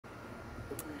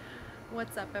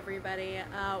What's up, everybody?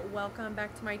 Welcome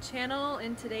back to my channel.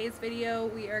 In today's video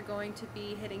we are going to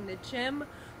be hitting the gym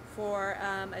for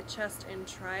a chest and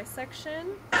tri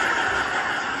section.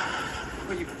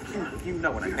 Well, you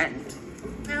know what I meant.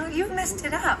 No, you messed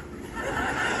it up.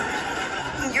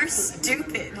 You're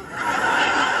stupid.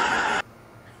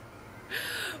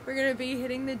 We're going to be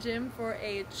hitting the gym for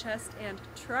a chest and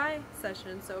tri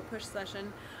session, so a push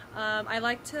session. I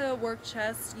like to work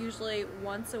chest usually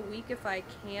once a week if I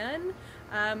can.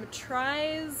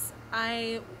 Tries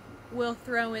I will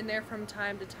throw in there from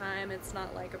time to time. It's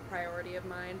not like a priority of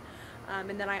mine.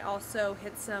 And then I also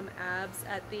hit some abs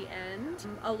at the end.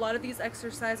 A lot of these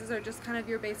exercises are just kind of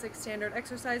your basic standard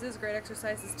exercises, great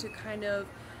exercises to kind of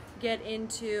get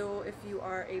into if you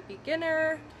are a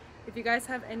beginner. If you guys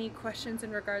have any questions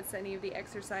in regards to any of the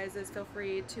exercises, feel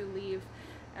free to leave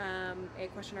a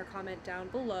question or comment down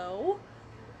below.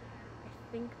 I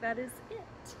think that is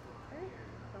it. Okay,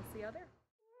 I'll see y'all there.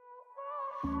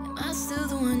 Am I still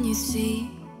the one you see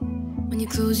when you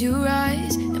close your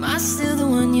eyes? Am I still the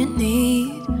one you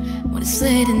need when it's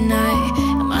late at night?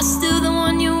 Am I still the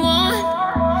one you want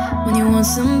when you want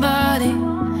somebody?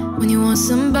 When you want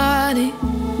somebody?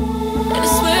 And I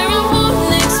swear I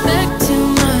won't expect too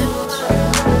much.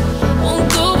 Won't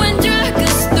go and drag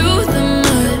us through the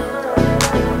mud.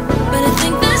 But I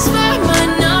think this fight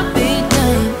might not be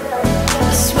done.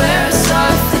 I swear I saw a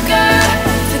figure.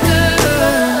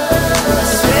 I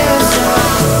swear I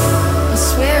saw it. I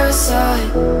swear I saw it.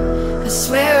 I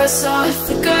swear I saw a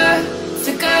figure.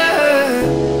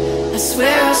 I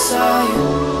swear I saw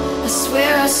you. I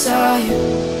swear I saw you.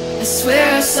 I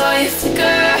swear I saw you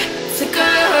figure.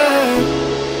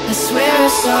 I swear I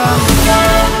saw you.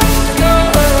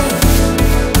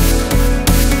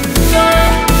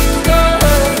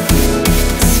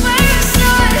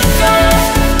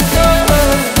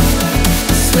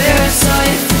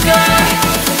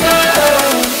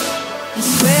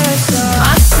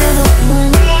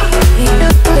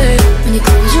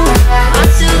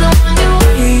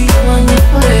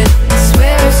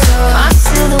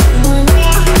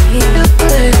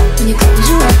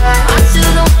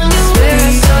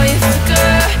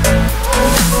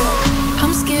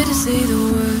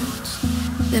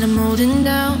 That I'm holding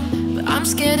down, but I'm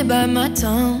scared to bite my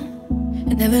tongue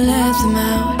and never let them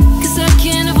out. Cause I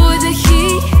can't avoid the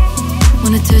heat.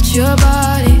 Wanna touch your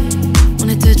body,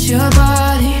 wanna touch your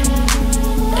body.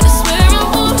 And I swear I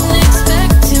won't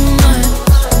expect too much.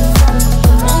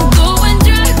 Won't go and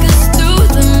drag us through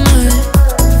the mud.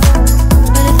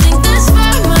 But I think this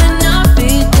fight might not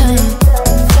be done.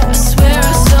 I swear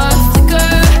I saw a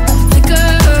figure.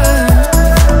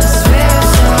 I swear I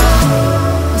saw it.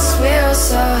 I swear I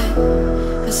saw it.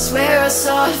 I swear I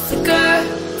saw a figure.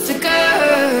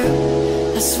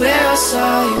 I swear I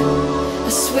saw you. I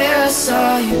swear I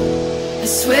saw you. I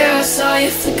swear I saw you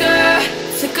figure. I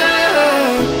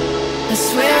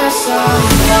swear I saw you.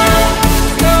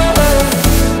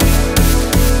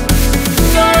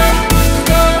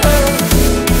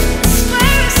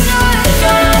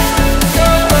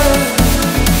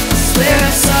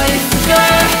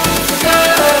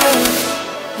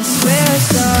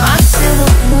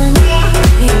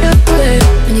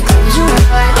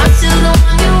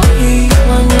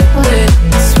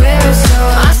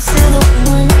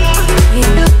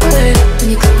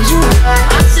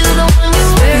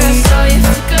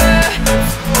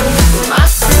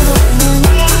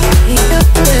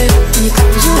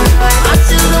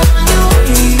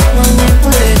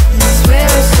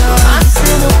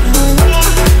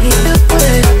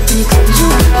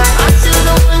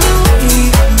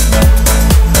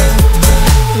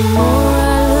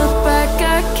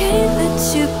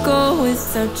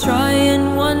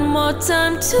 Trying one more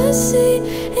time to see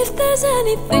if there's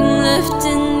anything left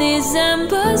in these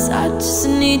embers. I just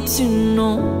need to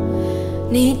know,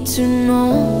 need to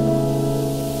know.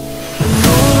 The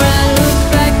more I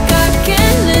look back, I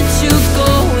can't let you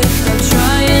go without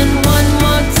trying one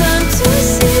more time to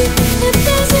see if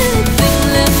there's anything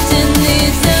left in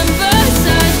these embers. I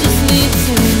just need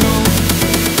to know,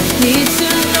 need to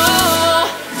know.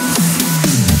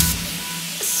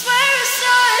 I swear I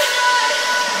saw it.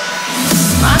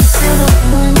 I'm still the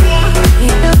one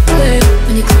you play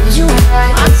when you close your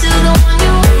eyes. I'm still the one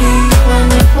you need when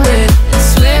you play. I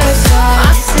swear I saw it.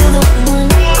 I'm still the one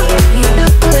you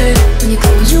play when you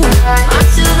close your eyes. I'm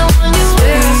still the one you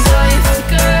swear I saw you.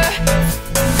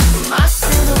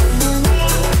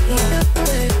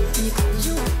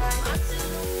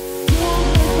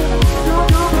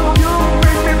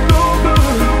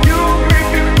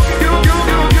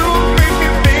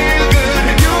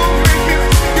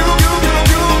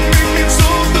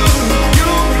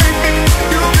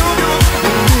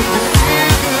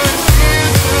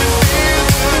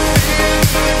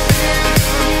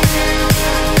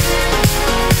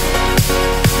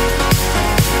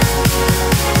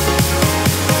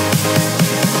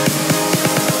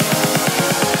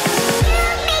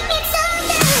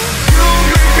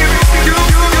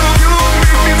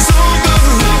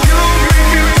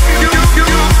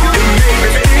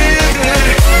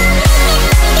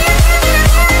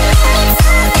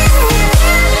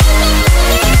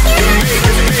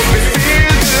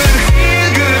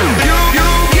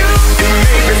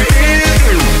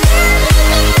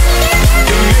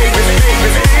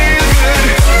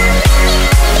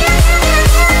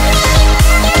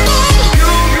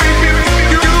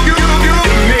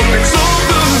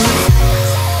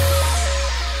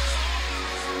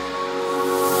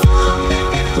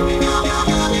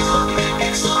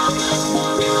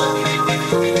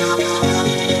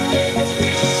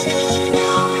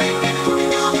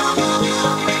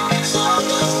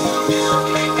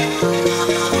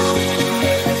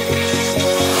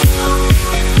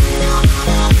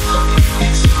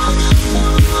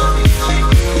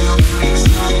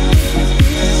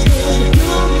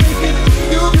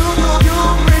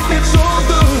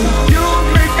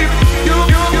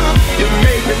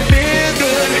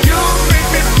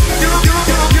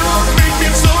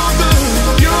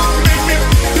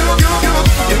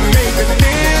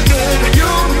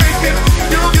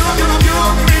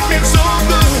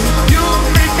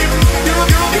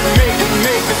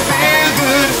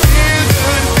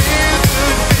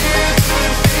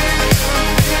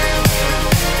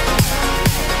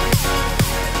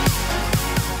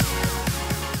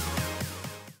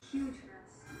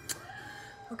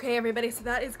 Okay everybody, so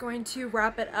that is going to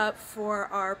wrap it up for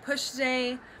our push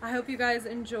day. I hope you guys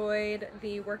enjoyed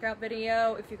the workout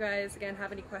video. If you guys again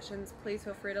have any questions, please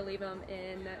feel free to leave them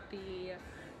in the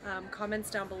comments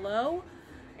down below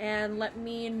and let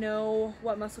me know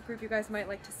what muscle group you guys might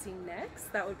like to see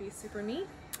next. That would be super neat.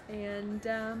 And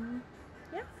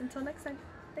yeah, until next time,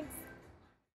 thanks.